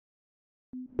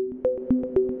To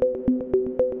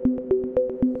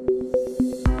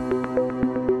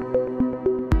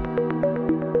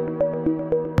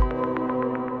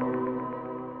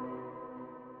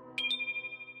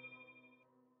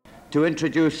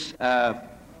introduce our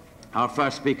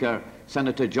first speaker,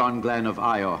 Senator John Glenn of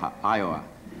Iowa.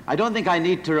 I don't think I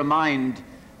need to remind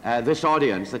this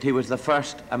audience that he was the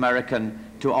first American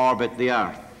to orbit the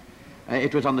Earth.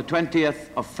 It was on the 20th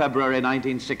of February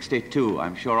 1962.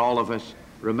 I'm sure all of us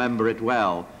remember it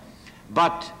well.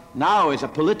 But now, as a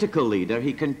political leader,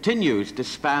 he continues to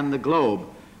span the globe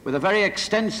with a very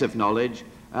extensive knowledge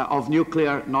of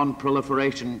nuclear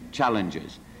non-proliferation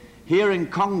challenges. Here in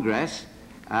Congress,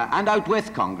 and out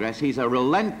with Congress, he's a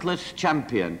relentless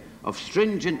champion of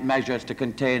stringent measures to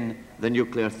contain the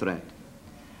nuclear threat.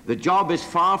 The job is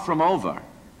far from over,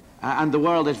 and the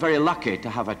world is very lucky to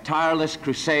have a tireless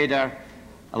crusader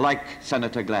like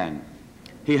Senator Glenn.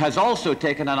 He has also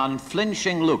taken an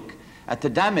unflinching look at the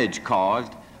damage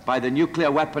caused by the nuclear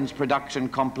weapons production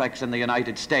complex in the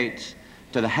United States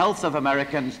to the health of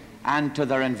Americans and to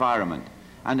their environment.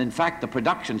 And in fact, the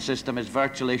production system is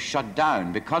virtually shut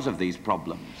down because of these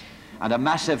problems. And a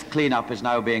massive cleanup is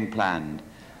now being planned.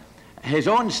 His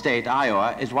own state,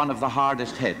 Iowa, is one of the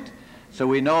hardest hit. So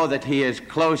we know that he is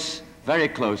close, very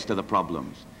close to the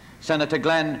problems. Senator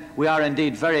Glenn, we are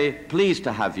indeed very pleased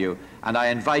to have you, and I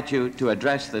invite you to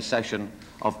address this session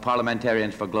of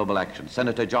Parliamentarians for Global Action.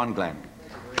 Senator John Glenn.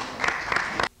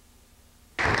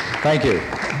 Thank you.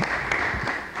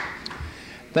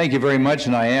 Thank you very much,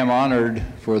 and I am honored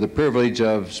for the privilege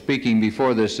of speaking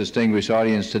before this distinguished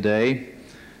audience today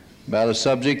about a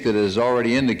subject that, as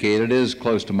already indicated, is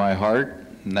close to my heart,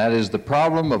 and that is the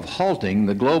problem of halting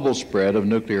the global spread of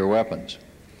nuclear weapons.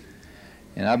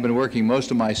 And I've been working most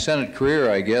of my Senate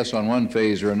career, I guess, on one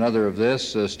phase or another of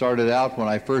this. Started out when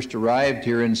I first arrived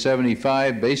here in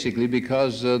 '75, basically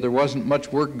because there wasn't much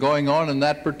work going on in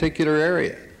that particular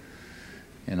area.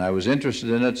 And I was interested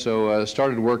in it, so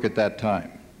started work at that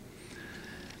time.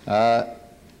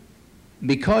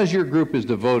 Because your group is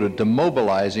devoted to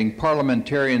mobilizing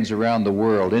parliamentarians around the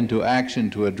world into action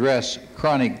to address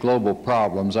chronic global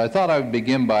problems, I thought I would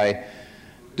begin by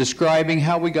describing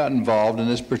how we got involved in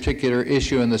this particular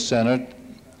issue in the Senate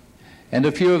and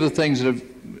a few of the things that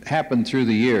have happened through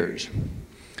the years.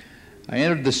 I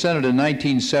entered the Senate in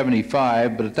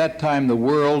 1975, but at that time the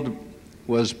world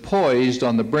was poised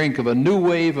on the brink of a new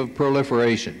wave of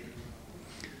proliferation.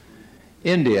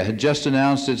 India had just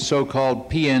announced its so-called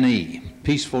PNE,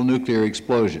 peaceful nuclear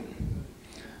explosion.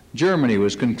 Germany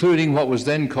was concluding what was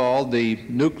then called the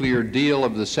nuclear deal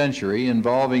of the century,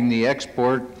 involving the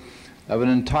export of an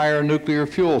entire nuclear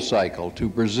fuel cycle to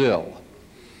Brazil.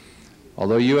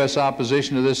 Although U.S.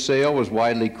 opposition to this sale was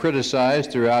widely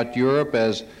criticized throughout Europe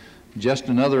as just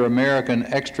another American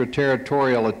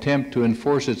extraterritorial attempt to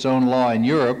enforce its own law in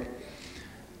Europe,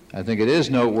 I think it is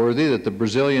noteworthy that the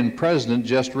Brazilian president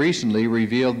just recently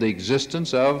revealed the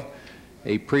existence of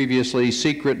a previously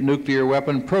secret nuclear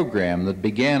weapon program that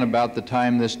began about the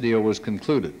time this deal was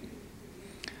concluded.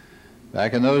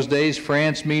 Back in those days,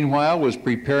 France, meanwhile, was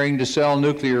preparing to sell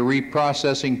nuclear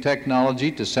reprocessing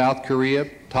technology to South Korea,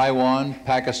 Taiwan,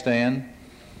 Pakistan,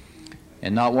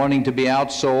 and not wanting to be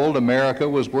outsold, America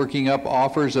was working up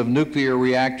offers of nuclear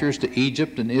reactors to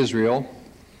Egypt and Israel.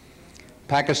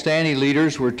 Pakistani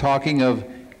leaders were talking of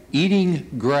eating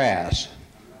grass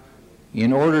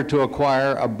in order to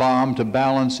acquire a bomb to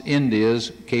balance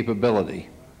India's capability.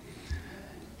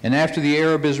 And after the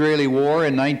Arab-Israeli War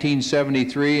in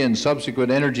 1973 and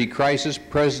subsequent energy crisis,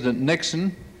 President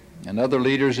Nixon and other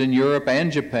leaders in Europe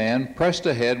and Japan pressed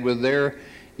ahead with their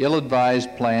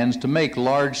ill-advised plans to make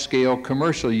large-scale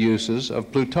commercial uses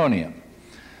of plutonium,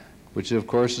 which of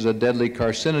course is a deadly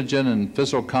carcinogen and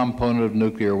fissile component of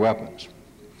nuclear weapons.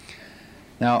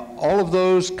 Now, all of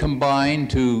those combine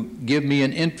to give me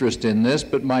an interest in this,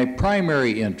 but my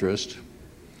primary interest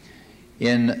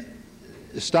in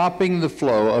stopping the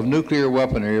flow of nuclear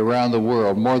weaponry around the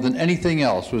world more than anything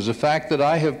else was the fact that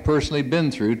I have personally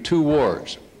been through two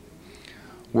wars,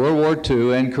 World War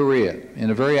II and Korea, in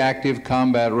a very active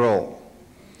combat role.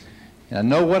 And I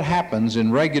know what happens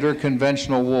in regular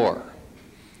conventional war.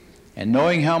 And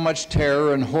knowing how much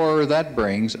terror and horror that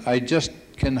brings, I just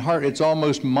it's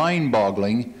almost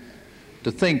mind-boggling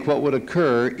to think what would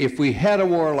occur if we had a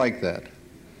war like that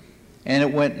and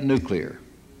it went nuclear.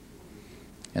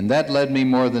 And that led me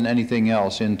more than anything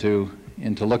else into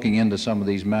looking into some of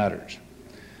these matters.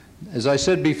 As I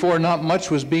said before, not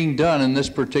much was being done in this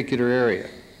particular area.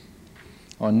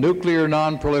 On nuclear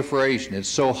non-proliferation, it's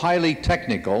so highly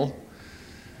technical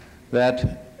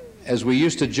that as we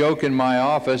used to joke in my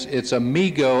office, it's a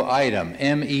MEGO item,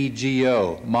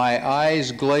 M-E-G-O. My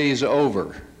eyes glaze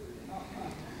over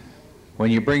when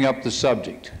you bring up the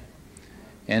subject.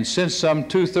 And since some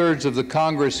 2/3 of the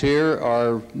Congress here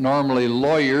are normally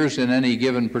lawyers in any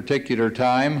given particular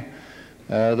time,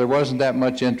 there wasn't that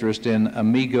much interest in a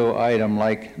MEGO item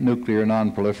like nuclear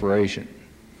nonproliferation.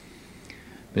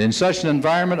 But in such an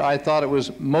environment, I thought it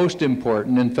was most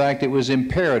important, in fact, it was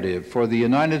imperative for the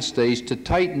United States to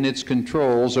tighten its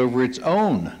controls over its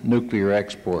own nuclear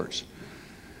exports,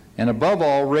 and above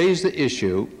all, raise the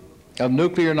issue of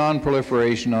nuclear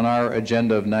nonproliferation on our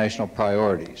agenda of national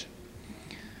priorities.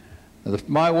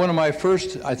 One of my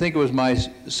first, I think it was my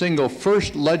single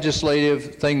first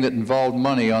legislative thing that involved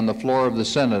money on the floor of the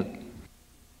Senate,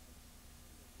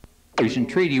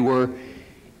 treaty were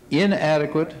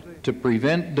inadequate to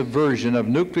prevent diversion of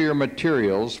nuclear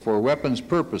materials for weapons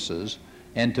purposes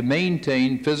and to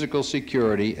maintain physical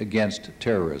security against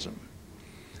terrorism.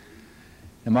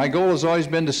 And my goal has always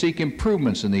been to seek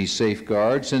improvements in these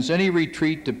safeguards, since any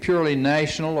retreat to purely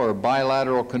national or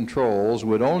bilateral controls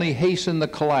would only hasten the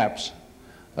collapse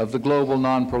of the global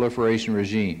nonproliferation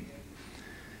regime.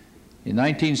 In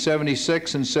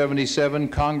 1976 and 77,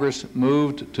 Congress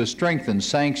moved to strengthen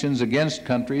sanctions against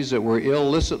countries that were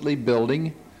illicitly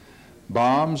building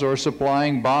bombs or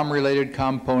supplying bomb-related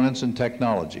components and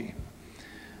technology.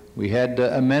 We had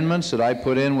amendments that I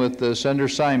put in with Senator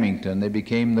Symington. They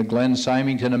became the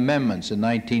Glenn-Symington Amendments in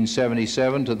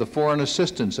 1977 to the Foreign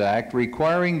Assistance Act,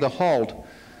 requiring the halt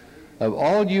of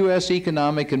all U.S.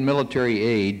 economic and military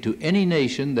aid to any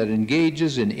nation that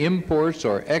engages in imports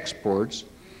or exports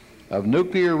of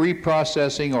nuclear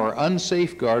reprocessing or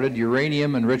unsafeguarded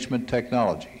uranium enrichment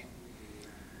technology.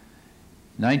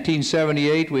 In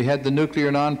 1978, we had the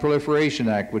Nuclear Nonproliferation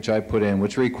Act, which I put in,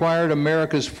 which required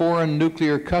America's foreign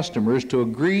nuclear customers to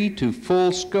agree to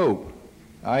full-scope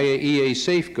IAEA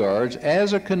safeguards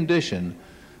as a condition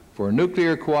for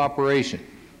nuclear cooperation.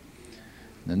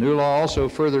 The new law also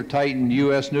further tightened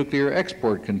U.S. nuclear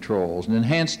export controls and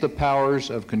enhanced the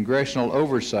powers of congressional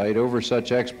oversight over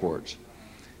such exports.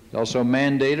 It also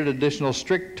mandated additional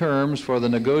strict terms for the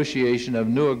negotiation of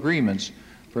new agreements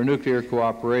for nuclear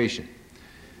cooperation.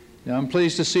 Now, I'm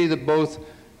pleased to see that both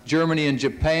Germany and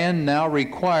Japan now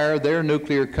require their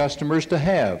nuclear customers to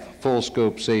have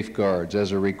full-scope safeguards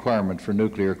as a requirement for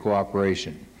nuclear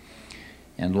cooperation.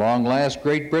 And long last,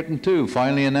 Great Britain, too,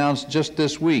 finally announced just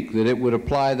this week that it would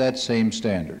apply that same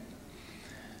standard.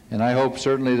 And I hope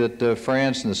certainly that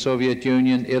France and the Soviet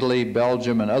Union, Italy,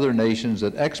 Belgium, and other nations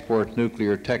that export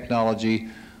nuclear technology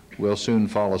will soon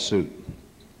follow suit.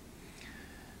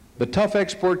 But tough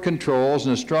export controls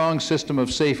and a strong system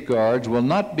of safeguards will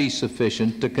not be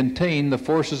sufficient to contain the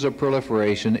forces of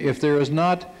proliferation if there is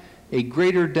not a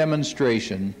greater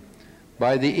demonstration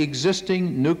by the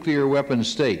existing nuclear weapon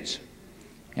states,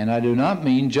 and I do not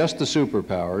mean just the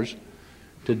superpowers,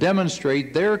 to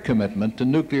demonstrate their commitment to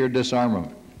nuclear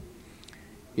disarmament.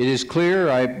 It is clear,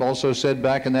 I also said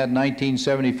back in that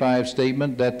 1975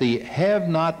 statement, that the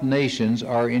have-not nations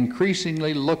are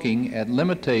increasingly looking at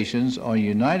limitations on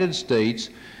United States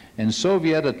and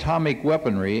Soviet atomic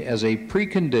weaponry as a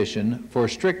precondition for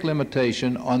strict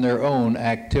limitation on their own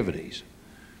activities.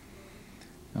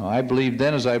 Now, I believed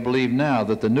then, as I believe now,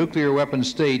 that the nuclear weapon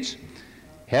states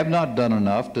have not done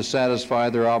enough to satisfy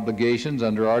their obligations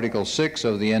under Article 6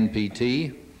 of the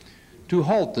NPT to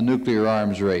halt the nuclear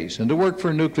arms race and to work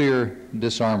for nuclear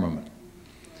disarmament.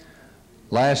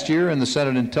 Last year, in the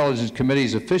Senate Intelligence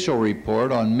Committee's official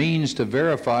report on means to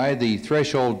verify the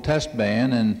threshold test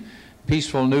ban and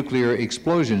peaceful nuclear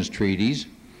explosions treaties,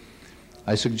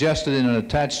 I suggested in an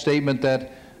attached statement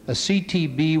that a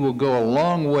CTB will go a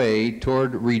long way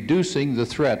toward reducing the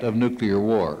threat of nuclear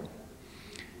war,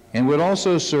 and would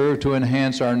also serve to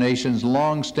enhance our nation's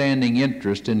long-standing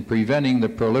interest in preventing the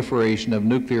proliferation of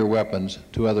nuclear weapons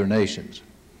to other nations.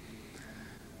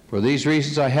 For these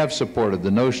reasons, I have supported the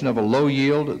notion of a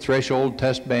low-yield threshold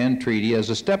test ban treaty as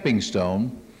a stepping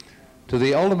stone to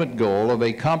the ultimate goal of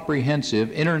a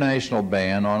comprehensive international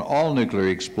ban on all nuclear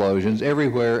explosions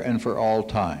everywhere and for all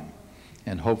time.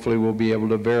 And hopefully we'll be able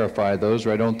to verify those,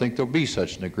 or I don't think there'll be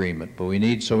such an agreement, but we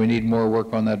need more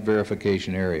work on that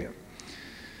verification area.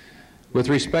 With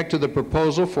respect to the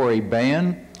proposal for a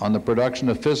ban on the production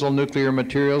of fissile nuclear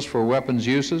materials for weapons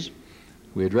uses,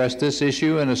 we addressed this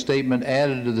issue in a statement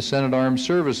added to the Senate Armed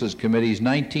Services Committee's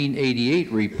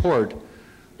 1988 report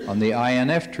on the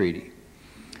INF Treaty.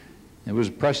 It was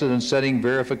precedent-setting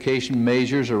verification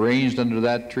measures arranged under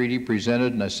that treaty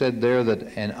presented, and I said there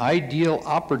that an ideal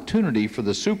opportunity for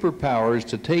the superpowers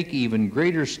to take even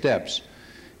greater steps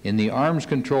in the arms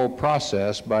control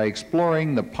process by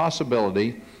exploring the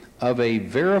possibility of a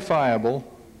verifiable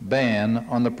ban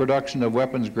on the production of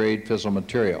weapons-grade fissile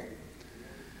material.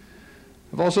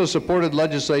 I've also supported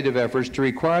legislative efforts to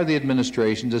require the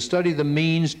administration to study the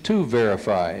means to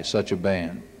verify such a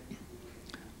ban.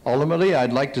 Ultimately,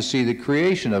 I'd like to see the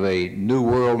creation of a new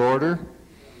world order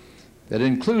that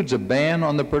includes a ban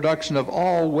on the production of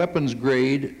all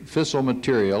weapons-grade fissile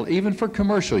material, even for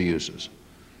commercial uses.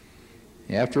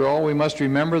 After all, we must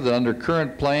remember that under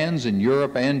current plans in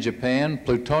Europe and Japan,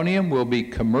 plutonium will be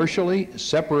commercially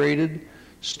separated,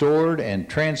 stored, and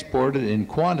transported in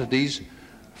quantities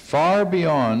far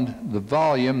beyond the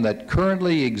volume that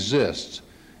currently exists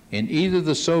in either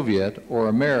the Soviet or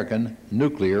American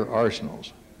nuclear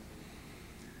arsenals.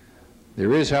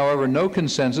 There is, however, no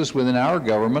consensus within our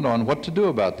government on what to do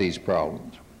about these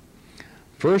problems.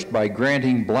 First, by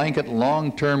granting blanket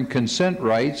long-term consent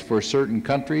rights for certain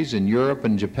countries in Europe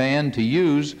and Japan to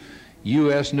use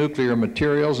U.S. nuclear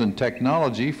materials and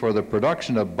technology for the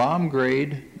production of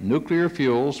bomb-grade nuclear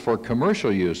fuels for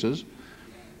commercial uses,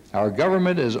 our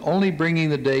government is only bringing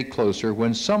the day closer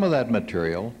when some of that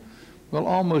material will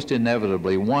almost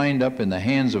inevitably wind up in the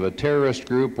hands of a terrorist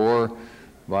group or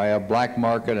via black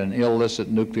market and illicit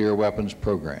nuclear weapons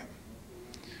program.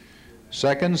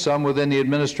 Second, some within the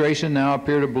administration now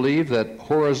appear to believe that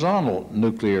horizontal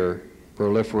nuclear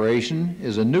proliferation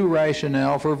is a new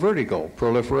rationale for vertical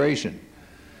proliferation.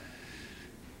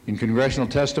 In congressional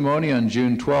testimony on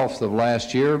June 12th of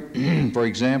last year, for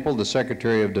example, the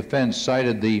Secretary of Defense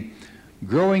cited the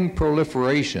growing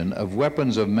proliferation of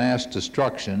weapons of mass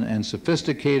destruction and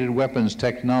sophisticated weapons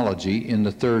technology in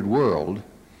the Third World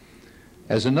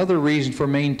as another reason for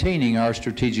maintaining our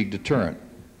strategic deterrent.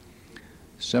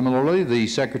 Similarly, the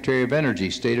Secretary of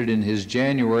Energy stated in his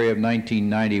January of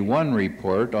 1991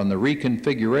 report on the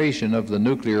reconfiguration of the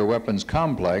nuclear weapons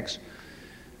complex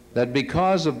that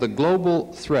because of the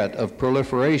global threat of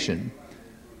proliferation,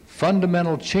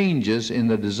 fundamental changes in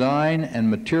the design and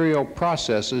material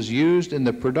processes used in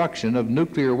the production of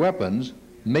nuclear weapons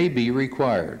may be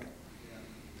required.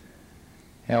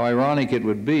 How ironic it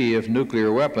would be if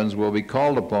nuclear weapons will be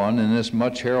called upon in this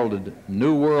much heralded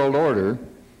New World Order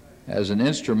as an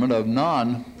instrument of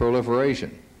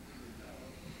non-proliferation.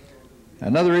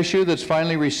 Another issue that's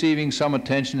finally receiving some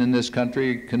attention in this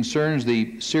country concerns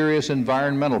the serious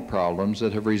environmental problems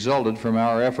that have resulted from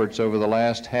our efforts over the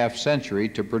last half-century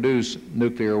to produce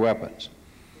nuclear weapons.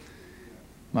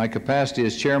 My capacity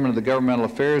as chairman of the Governmental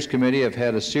Affairs Committee, I've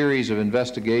had a series of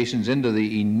investigations into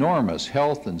the enormous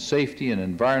health and safety and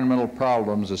environmental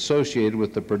problems associated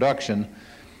with the production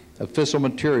of fissile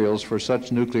materials for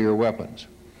such nuclear weapons.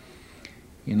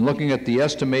 In looking at the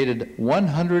estimated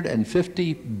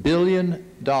 $150 billion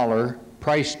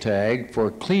price tag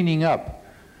for cleaning up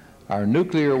our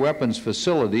nuclear weapons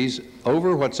facilities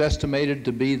over what's estimated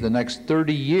to be the next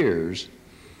 30 years,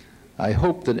 I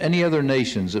hope that any other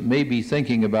nations that may be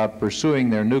thinking about pursuing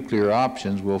their nuclear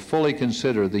options will fully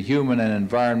consider the human and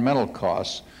environmental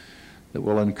costs that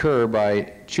will incur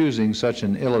by choosing such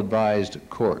an ill-advised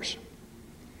course.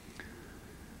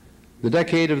 The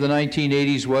decade of the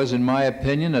 1980s was, in my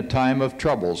opinion, a time of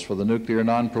troubles for the nuclear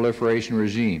non-proliferation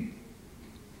regime.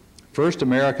 First,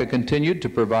 America continued to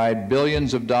provide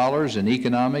billions of dollars in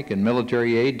economic and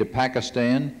military aid to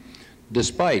Pakistan,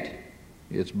 despite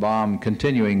its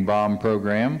continuing bomb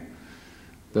program.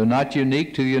 Though not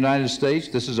unique to the United States,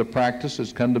 this is a practice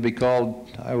that's come to be called,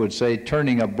 I would say,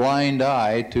 turning a blind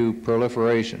eye to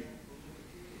proliferation.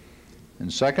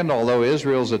 And second, although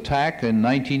Israel's attack in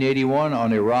 1981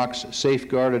 on Iraq's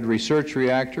safeguarded research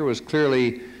reactor was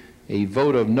clearly a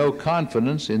vote of no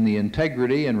confidence in the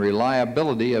integrity and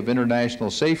reliability of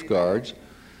international safeguards,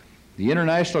 the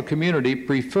international community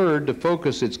preferred to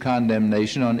focus its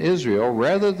condemnation on Israel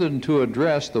rather than to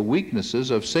address the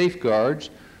weaknesses of safeguards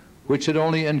which had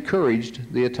only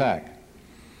encouraged the attack.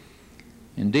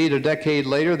 Indeed, a decade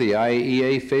later, the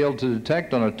IAEA failed to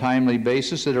detect on a timely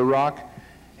basis that Iraq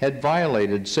had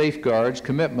violated safeguards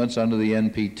commitments under the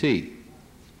NPT.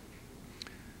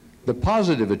 The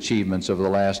positive achievements of the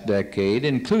last decade,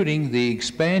 including the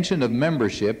expansion of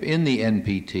membership in the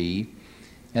NPT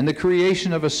and the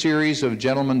creation of a series of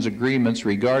gentlemen's agreements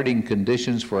regarding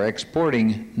conditions for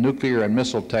exporting nuclear and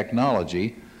missile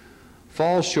technology,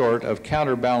 fall short of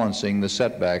counterbalancing the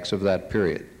setbacks of that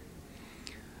period.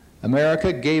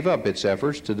 America gave up its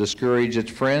efforts to discourage its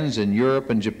friends in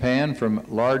Europe and Japan from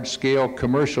large-scale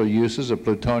commercial uses of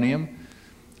plutonium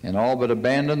and all but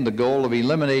abandoned the goal of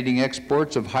eliminating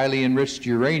exports of highly enriched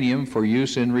uranium for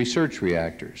use in research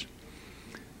reactors.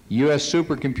 U.S.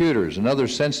 supercomputers and other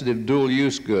sensitive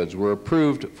dual-use goods were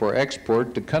approved for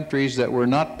export to countries that were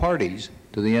not parties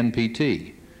to the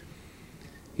NPT.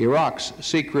 Iraq's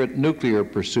secret nuclear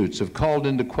pursuits have called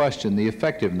into question the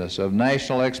effectiveness of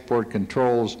national export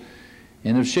controls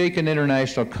and have shaken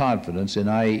international confidence in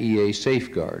IAEA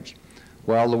safeguards,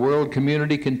 while the world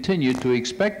community continued to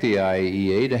expect the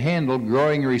IAEA to handle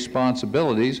growing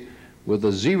responsibilities with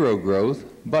a zero-growth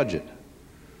budget.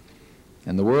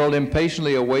 And the world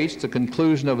impatiently awaits the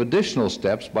conclusion of additional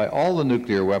steps by all the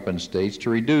nuclear weapon states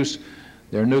to reduce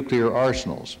their nuclear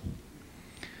arsenals.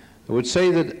 I would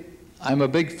say that I'm a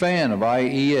big fan of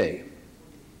IAEA.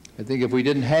 I think if we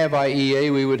didn't have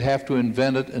IAEA, we would have to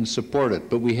invent it and support it,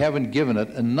 but we haven't given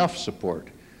it enough support,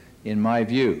 in my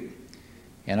view.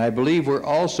 And I believe we're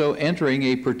also entering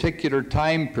a particular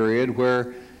time period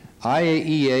where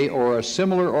IAEA or a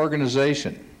similar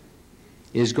organization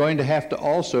is going to have to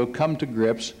also come to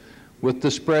grips with the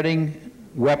spreading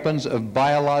weapons of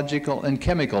biological and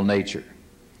chemical nature,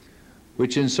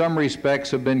 which in some respects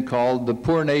have been called the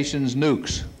poor nation's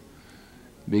nukes,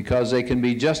 because they can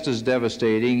be just as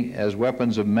devastating as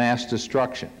weapons of mass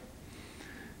destruction.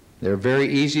 They're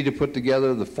very easy to put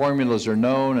together, the formulas are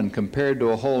known, and compared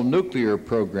to a whole nuclear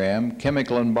program,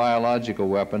 chemical and biological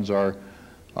weapons are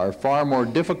far more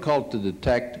difficult to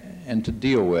detect and to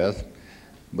deal with,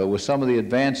 but with some of the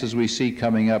advances we see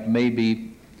coming up, may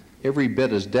be every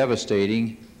bit as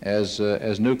devastating as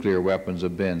nuclear weapons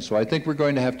have been. So I think we're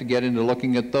going to have to get into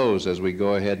looking at those as we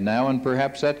go ahead now, and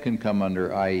perhaps that can come under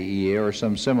IAEA or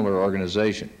some similar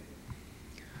organization.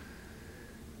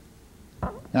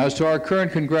 Now, as to our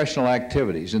current congressional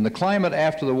activities, in the climate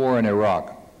after the war in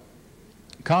Iraq,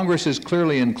 Congress is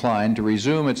clearly inclined to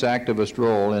resume its activist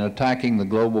role in attacking the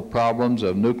global problems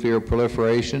of nuclear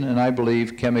proliferation and, I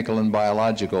believe, chemical and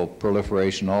biological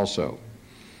proliferation also.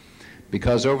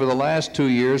 Because over the last 2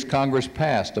 years, Congress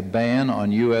passed a ban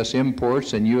on U.S.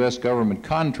 imports and U.S. government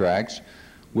contracts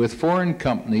with foreign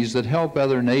companies that help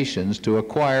other nations to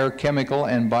acquire chemical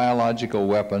and biological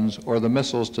weapons or the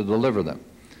missiles to deliver them.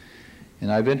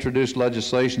 And I've introduced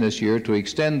legislation this year to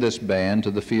extend this ban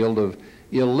to the field of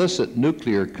illicit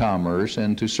nuclear commerce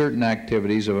and to certain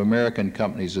activities of American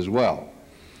companies as well.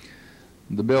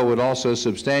 The bill would also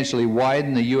substantially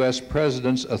widen the U.S.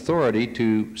 President's authority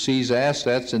to seize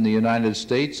assets in the United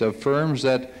States of firms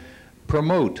that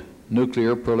promote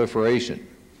nuclear proliferation.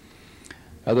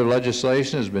 Other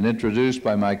legislation has been introduced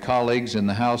by my colleagues in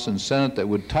the House and Senate that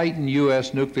would tighten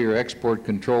U.S. nuclear export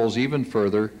controls even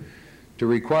further to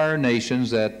require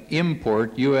nations that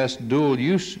import U.S.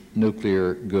 dual-use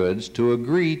nuclear goods to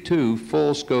agree to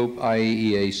full-scope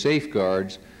IAEA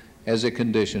safeguards as a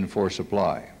condition for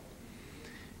supply.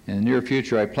 In the near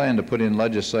future, I plan to put in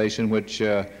legislation which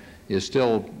is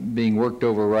still being worked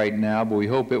over right now, but we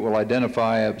hope it will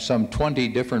identify some 20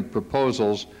 different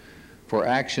proposals for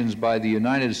actions by the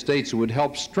United States that would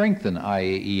help strengthen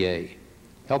IAEA,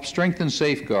 help strengthen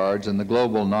safeguards in the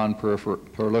global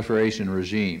non-proliferation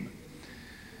regime.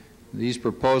 These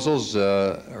proposals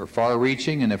are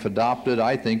far-reaching, and if adopted,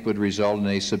 I think would result in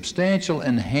a substantial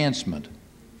enhancement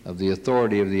of the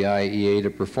authority of the IAEA to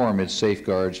perform its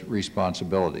safeguards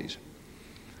responsibilities.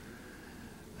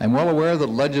 I'm well aware that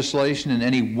legislation in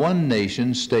any one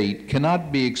nation state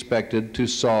cannot be expected to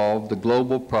solve the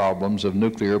global problems of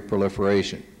nuclear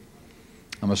proliferation.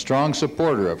 I'm a strong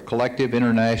supporter of collective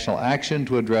international action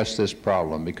to address this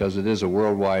problem because it is a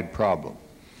worldwide problem.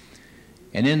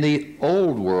 And in the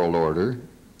old world order,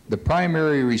 the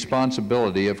primary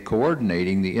responsibility of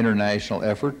coordinating the international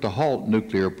effort to halt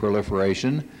nuclear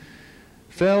proliferation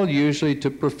fell usually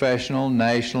to professional,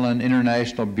 national, and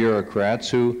international bureaucrats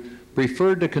who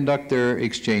preferred to conduct their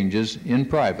exchanges in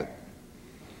private.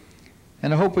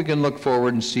 And I hope we can look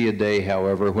forward and see a day,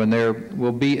 however, when there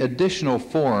will be additional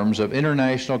forms of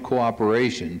international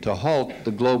cooperation to halt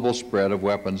the global spread of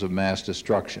weapons of mass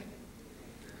destruction.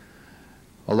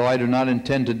 Although I do not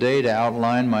intend today to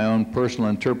outline my own personal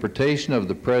interpretation of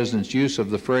the President's use of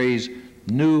the phrase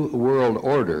New World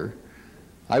Order,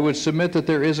 I would submit that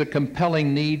there is a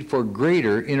compelling need for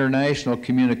greater international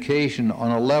communication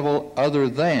on a level other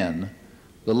than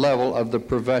the level of the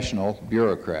professional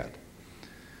bureaucrat.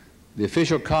 The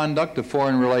official conduct of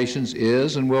foreign relations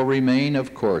is and will remain,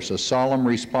 of course, a solemn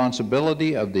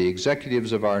responsibility of the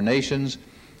executives of our nations,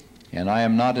 and I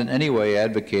am not in any way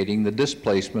advocating the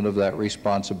displacement of that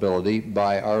responsibility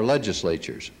by our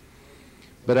legislatures.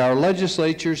 But our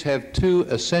legislatures have two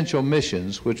essential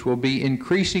missions which will be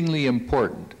increasingly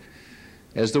important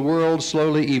as the world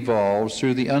slowly evolves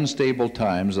through the unstable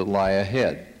times that lie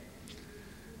ahead.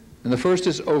 And the first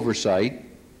is oversight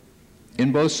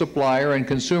In both supplier and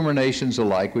consumer nations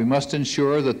alike, we must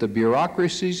ensure that the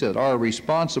bureaucracies that are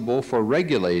responsible for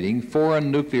regulating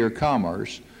foreign nuclear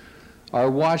commerce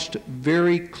are watched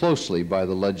very closely by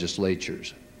the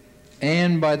legislatures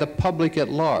and by the public at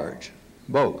large,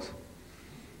 both.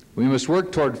 We must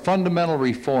work toward fundamental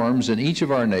reforms in each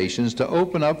of our nations to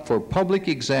open up for public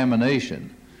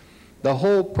examination the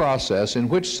whole process in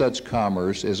which such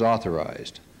commerce is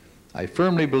authorized. I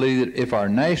firmly believe that if our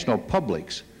national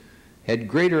publics had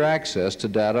greater access to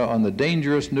data on the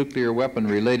dangerous nuclear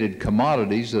weapon-related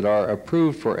commodities that are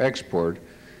approved for export,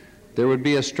 there would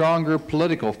be a stronger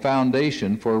political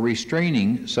foundation for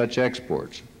restraining such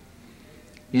exports.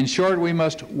 In short, we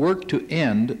must work to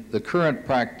end the current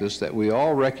practice that we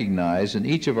all recognize in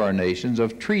each of our nations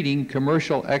of treating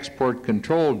commercial export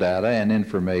control data and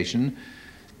information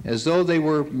as though they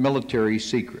were military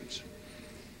secrets.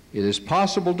 It is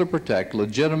possible to protect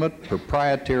legitimate,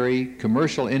 proprietary,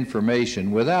 commercial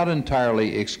information without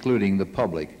entirely excluding the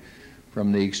public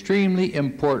from the extremely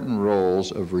important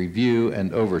roles of review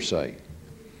and oversight.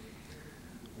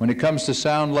 When it comes to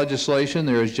sound legislation,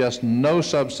 there is just no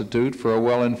substitute for a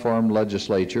well-informed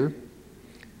legislature,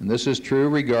 and this is true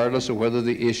regardless of whether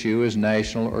the issue is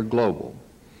national or global.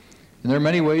 And there are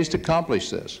many ways to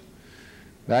accomplish this.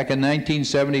 Back in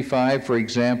 1975, for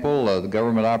example, the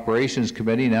Government Operations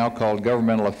Committee, now called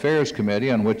Governmental Affairs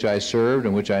Committee, on which I served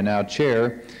and which I now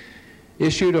chair,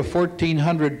 issued a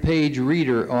 1,400-page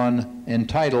reader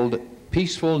entitled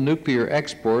Peaceful Nuclear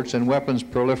Exports and Weapons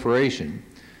Proliferation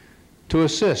to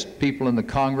assist people in the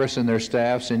Congress and their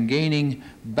staffs in gaining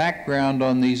background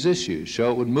on these issues,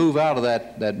 so it would move out of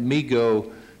that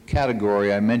MIGO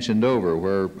category I mentioned over,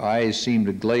 where eyes seem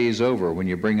to glaze over when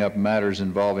you bring up matters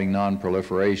involving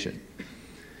non-proliferation.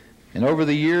 And over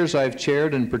the years, I've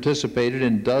chaired and participated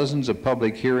in dozens of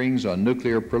public hearings on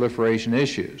nuclear proliferation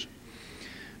issues.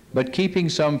 But keeping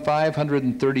some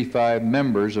 535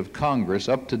 members of Congress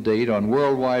up to date on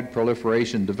worldwide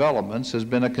proliferation developments has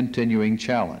been a continuing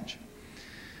challenge.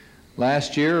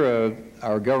 Last year,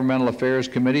 our Governmental Affairs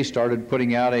Committee started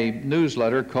putting out a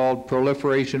newsletter called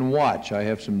Proliferation Watch. I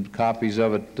have some copies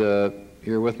of it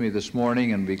here with me this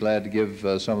morning, and be glad to give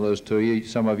some of those to you.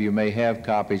 Some of you may have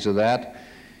copies of that.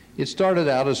 It started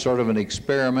out as sort of an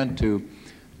experiment to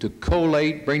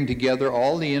collate, bring together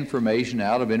all the information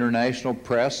out of international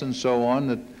press and so on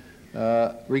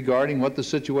that regarding what the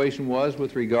situation was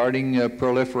with regarding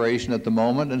proliferation at the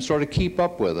moment, and sort of keep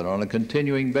up with it on a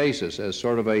continuing basis as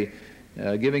sort of a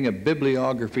giving a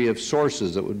bibliography of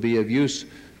sources that would be of use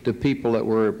to people that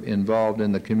were involved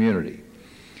in the community.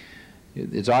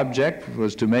 Its object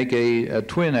was to make a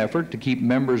twin effort to keep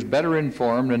members better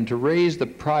informed and to raise the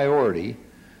priority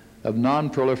of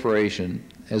non-proliferation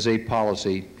as a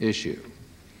policy issue.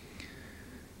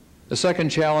 The second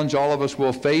challenge all of us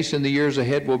will face in the years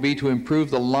ahead will be to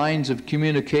improve the lines of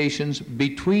communications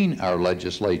between our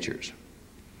legislatures.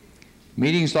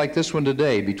 Meetings like this one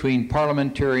today between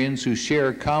parliamentarians who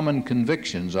share common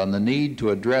convictions on the need to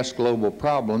address global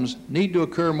problems need to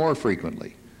occur more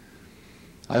frequently.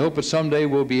 I hope that someday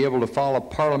we'll be able to follow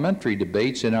parliamentary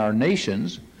debates in our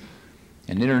nations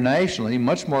and internationally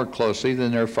much more closely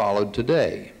than they're followed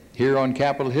today. Here on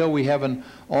Capitol Hill, we have an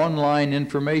online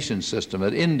information system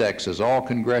that indexes all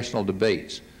congressional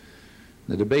debates.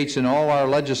 The debates in all our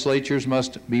legislatures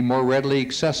must be more readily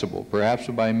accessible, perhaps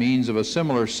by means of a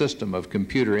similar system of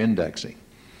computer indexing.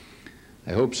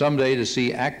 I hope someday to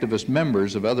see activist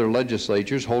members of other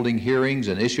legislatures holding hearings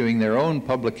and issuing their own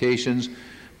publications,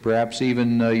 perhaps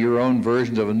even your own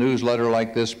versions of a newsletter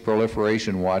like this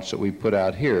Proliferation Watch that we put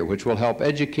out here, which will help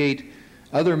educate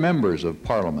other members of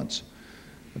parliaments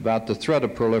about the threat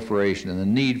of proliferation and the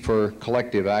need for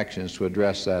collective actions to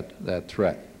address that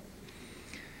threat.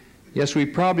 Yes, we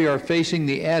probably are facing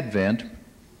the advent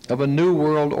of a new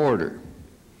world order,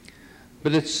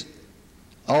 but it's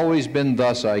always been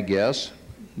thus, I guess,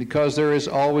 because there is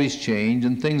always change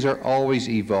and things are always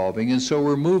evolving, and so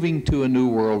we're moving to a new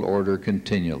world order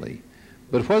continually.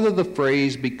 But whether the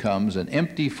phrase becomes an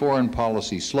empty foreign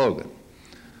policy slogan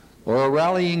or a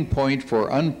rallying point for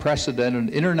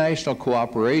unprecedented international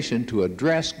cooperation to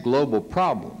address global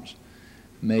problems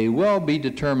may well be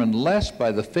determined less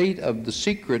by the fate of the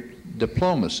secret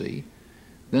diplomacy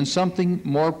than something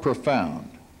more profound: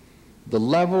 the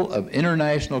level of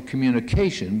international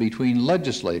communication between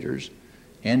legislators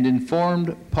and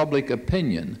informed public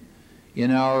opinion in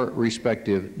our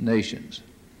respective nations.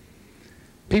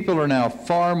 People are now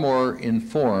far more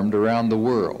informed around the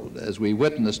world, as we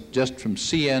witnessed just from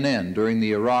CNN during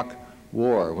the Iraq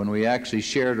War, when we actually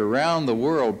shared around the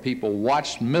world, people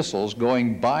watched missiles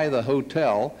going by the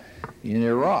hotel in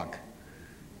Iraq.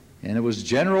 And it was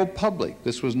general public.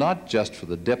 This was not just for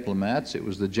the diplomats, it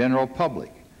was the general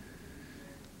public.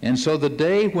 And so the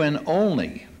day when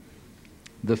only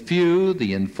the few,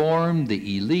 the informed,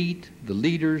 the elite, the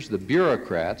leaders, the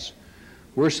bureaucrats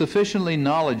were sufficiently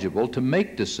knowledgeable to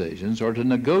make decisions or to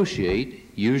negotiate,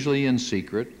 usually in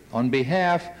secret, on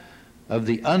behalf of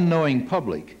the unknowing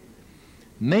public,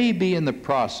 may be in the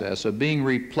process of being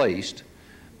replaced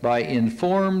by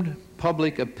informed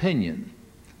public opinion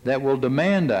that will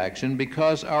demand action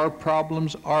because our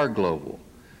problems are global.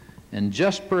 And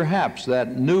just perhaps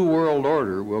that new world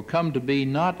order will come to be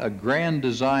not a grand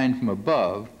design from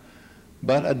above,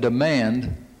 but a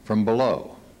demand from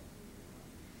below.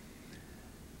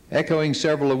 Echoing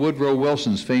several of Woodrow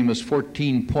Wilson's famous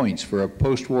 14 points for a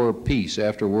post-war peace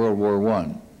after World War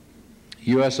I,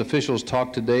 U.S. officials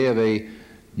talk today of a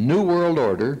new world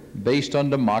order based on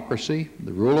democracy,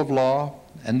 the rule of law,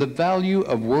 and the value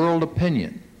of world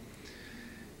opinion.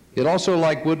 Yet also,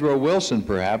 like Woodrow Wilson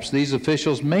perhaps, these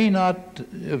officials may not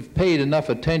have paid enough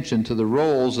attention to the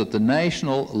roles that the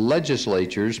national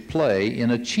legislatures play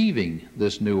in achieving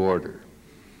this new order.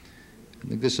 I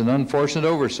think this is an unfortunate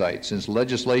oversight, since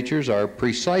legislatures are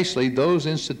precisely those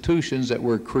institutions that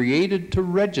were created to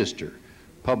register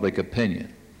public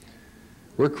opinion.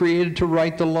 We're created to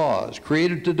write the laws,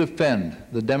 created to defend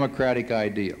the democratic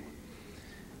ideal.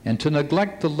 And to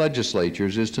neglect the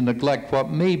legislatures is to neglect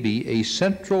what may be a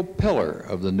central pillar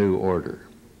of the new order,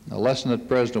 a lesson that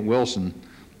President Wilson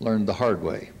learned the hard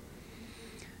way.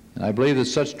 And I believe that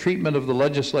such treatment of the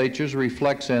legislatures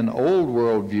reflects an old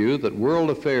world view that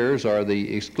world affairs are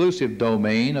the exclusive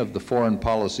domain of the foreign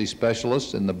policy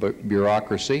specialists and the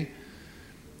bureaucracy,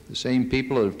 the same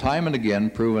people that have time and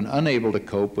again proven unable to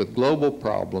cope with global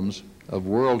problems of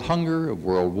world hunger, of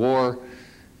world war,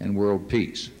 and world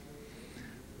peace.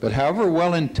 But however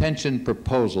well-intentioned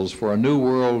proposals for a new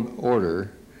world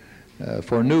order,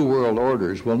 new world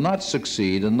orders will not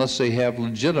succeed unless they have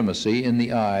legitimacy in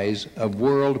the eyes of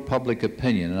world public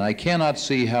opinion. And I cannot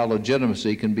see how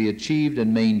legitimacy can be achieved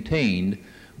and maintained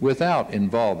without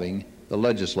involving the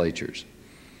legislatures.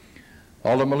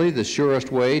 Ultimately, the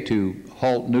surest way to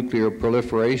halt nuclear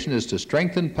proliferation is to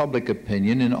strengthen public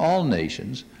opinion in all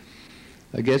nations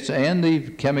against, and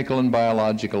the chemical and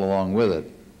biological along with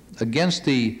it, against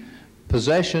the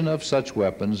possession of such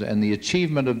weapons, and the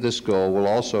achievement of this goal will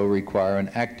also require an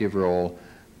active role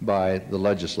by the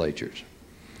legislatures.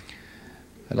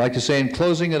 I'd like to say in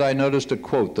closing that I noticed a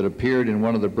quote that appeared in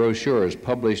one of the brochures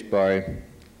published by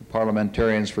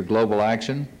Parliamentarians for Global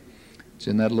Action. It's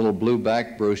in that little blue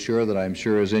back brochure that I'm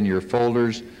sure is in your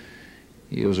folders.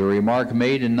 It was a remark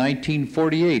made in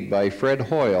 1948 by Fred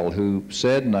Hoyle, who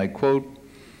said, and I quote,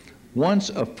 "Once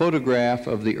a photograph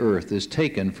of the earth is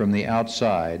taken from the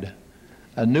outside,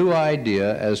 a new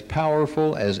idea as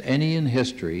powerful as any in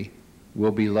history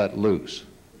will be let loose."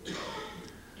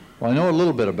 Well, I know a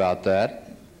little bit about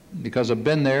that because I've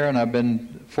been there and I've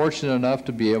been fortunate enough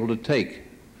to be able to take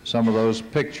some of those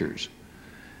pictures.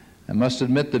 I must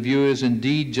admit the view is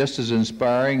indeed just as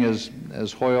inspiring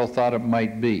as Hoyle thought it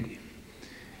might be.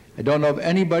 I don't know of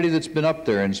anybody that's been up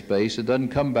there in space that doesn't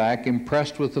come back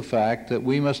impressed with the fact that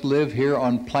we must live here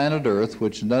on planet Earth,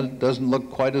 which doesn't look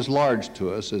quite as large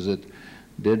to us as it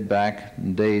did back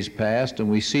in days past, and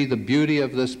we see the beauty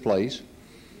of this place.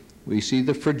 We see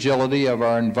the fragility of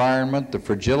our environment, the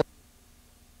fragility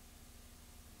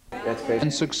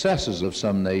and successes of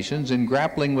some nations in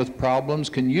grappling with problems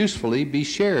can usefully be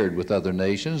shared with other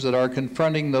nations that are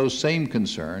confronting those same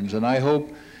concerns. And I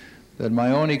hope that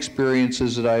my own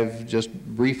experiences that I've just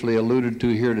briefly alluded to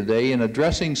here today in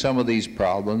addressing some of these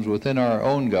problems within our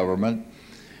own government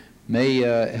may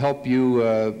help you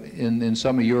in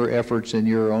some of your efforts in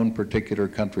your own particular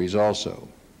countries also,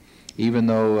 even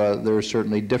though there are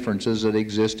certainly differences that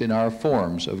exist in our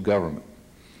forms of government.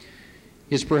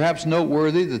 It's perhaps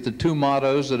noteworthy that the two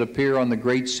mottos that appear on the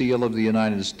Great Seal of the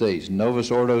United States, Novus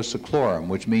Ordo Seclorum,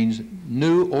 which means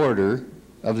New Order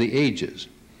of the Ages,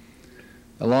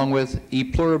 along with E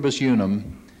Pluribus Unum,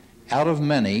 out of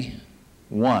many,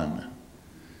 one,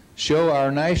 show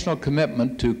our national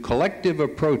commitment to collective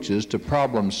approaches to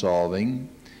problem solving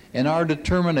and our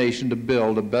determination to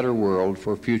build a better world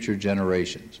for future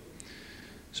generations.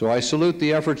 So I salute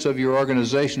the efforts of your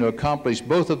organization to accomplish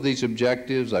both of these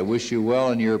objectives. I wish you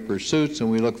well in your pursuits, and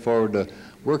we look forward to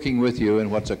working with you in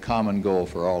what's a common goal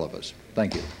for all of us.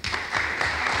 Thank you.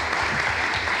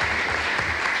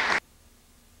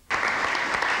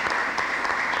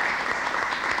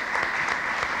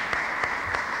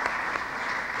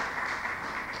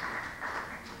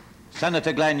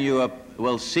 Senator Glenn, you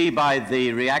will see by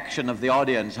the reaction of the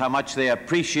audience how much they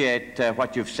appreciate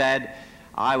what you've said.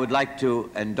 I would like to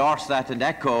endorse that and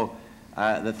echo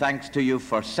the thanks to you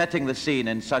for setting the scene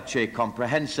in such a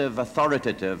comprehensive,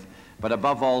 authoritative, but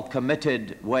above all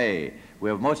committed way.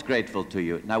 We're most grateful to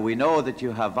you. Now, we know that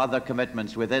you have other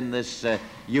commitments within this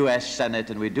U.S. Senate,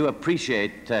 and we do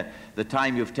appreciate the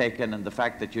time you've taken and the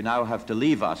fact that you now have to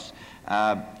leave us.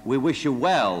 We wish you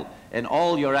well in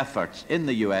all your efforts in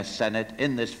the U.S. Senate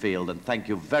in this field, and thank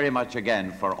you very much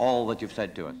again for all that you've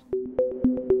said to us.